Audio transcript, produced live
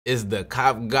is the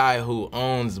cop guy who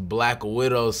owns Black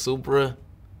Widow Supra.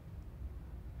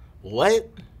 What?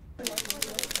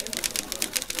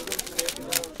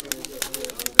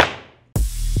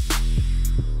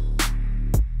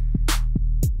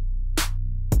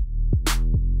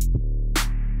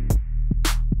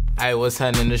 Hey, what's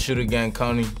happening? This ShooterGang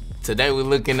Kony. Today we're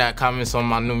looking at comments on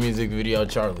my new music video,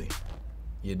 Charlie.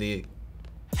 You dig?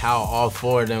 How all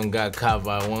four of them got caught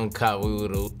by one cop, we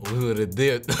would've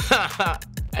dipped.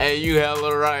 Hey, you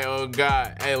hella right, oh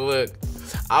God. Hey, look,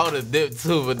 I would've dipped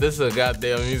too, but this is a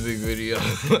goddamn music video.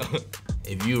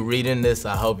 If you reading this,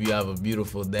 I hope you have a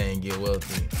beautiful day and get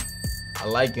wealthy. I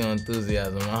like your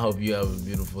enthusiasm. I hope you have a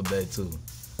beautiful day too.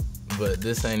 But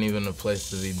this ain't even the place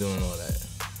to be doing all that.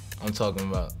 I'm talking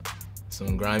about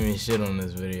some grimy shit on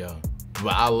this video.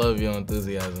 But I love your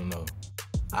enthusiasm though.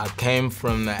 I came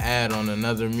from the ad on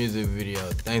another music video.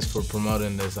 Thanks for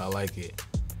promoting this, I like it.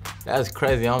 That's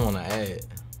crazy, I'm on an ad.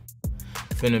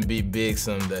 Finna be big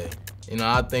someday. You know,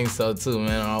 I think so too,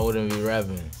 man, or I wouldn't be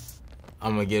rapping.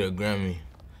 I'ma get a Grammy.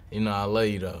 You know, I love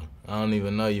you though. I don't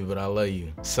even know you, but I love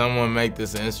you. Someone make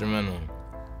this an instrumental.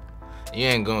 You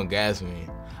ain't gonna gas me.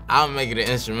 I'll make it an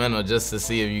instrumental just to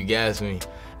see if you gas me.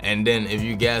 And then if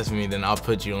you gas me, then I'll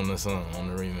put you on the song, on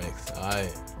the remix, all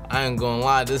right? I ain't gonna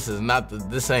lie, this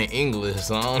ain't English,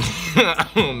 so I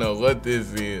don't know what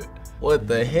this is. What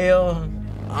the hell?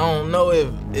 I don't know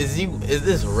is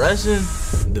this Russian?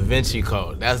 Da Vinci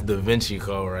Code, that's Da Vinci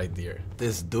Code right there.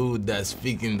 This dude that's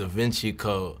speaking Da Vinci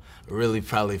Code really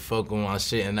probably fuck with my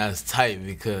shit, and that's tight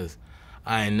because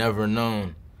I ain't never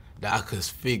known that I could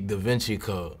speak Da Vinci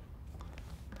Code.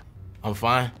 I'm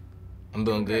fine, I'm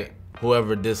doing good.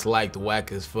 Whoever disliked,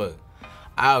 whack as fuck.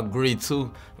 I agree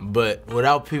too, but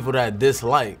without people that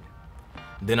dislike,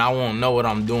 then I won't know what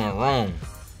I'm doing wrong.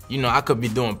 You know, I could be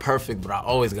doing perfect, but I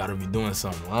always gotta be doing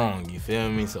something wrong, you feel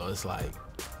me? So it's like,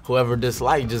 whoever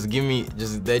disliked,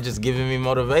 they just giving me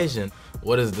motivation.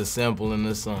 What is the sample in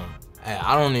this song? Hey,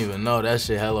 I don't even know, that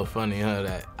shit hella funny,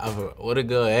 huh? What it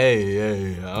go,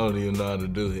 hey, I don't even know how to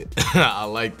do it. I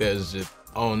like that shit.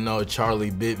 Oh no, Charlie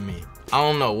bit me. I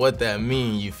don't know what that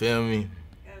mean, you feel me?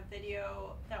 A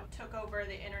video that took over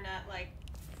the internet like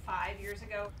 5 years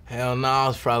ago. Hell no, I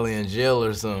was probably in jail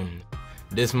or something.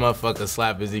 This motherfucker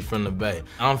Slap, is he from the Bay?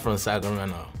 I'm from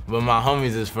Sacramento, but my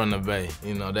homies is from the Bay.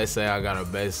 You know, they say I got a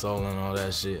Bay soul and all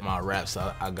that shit. My raps,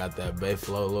 I got that Bay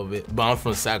flow a little bit, but I'm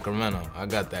from Sacramento. I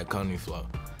got that Kony flow,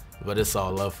 but it's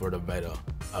all love for the Bay though.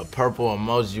 A purple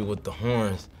emoji with the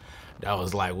horns, that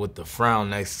was like with the frown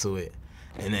next to it.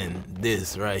 And then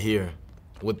this right here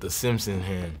with the Simpson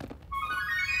hand.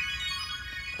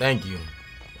 Thank you.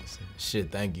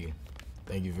 Shit, thank you.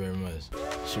 Thank you very much.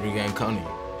 ShooterGang Kony.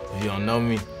 If you don't know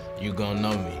me, you gon'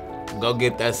 know me. Go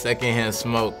get that Secondhand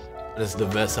Smoke. That's the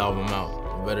best album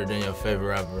out. Better than your favorite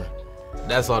rapper.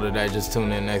 That's all today. Just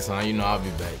tune in next time. You know I'll be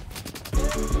back.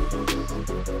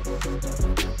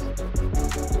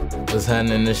 What's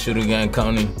happening? This ShooterGang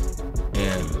Kony.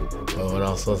 And what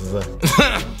else supposed to say?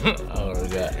 Oh my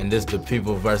God. And this the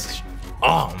people versus.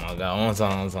 Oh my God,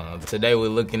 one time. Today we're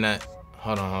looking at,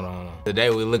 hold on. Today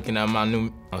we're looking at my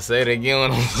new, I'll say it again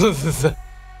what I'm supposed to say.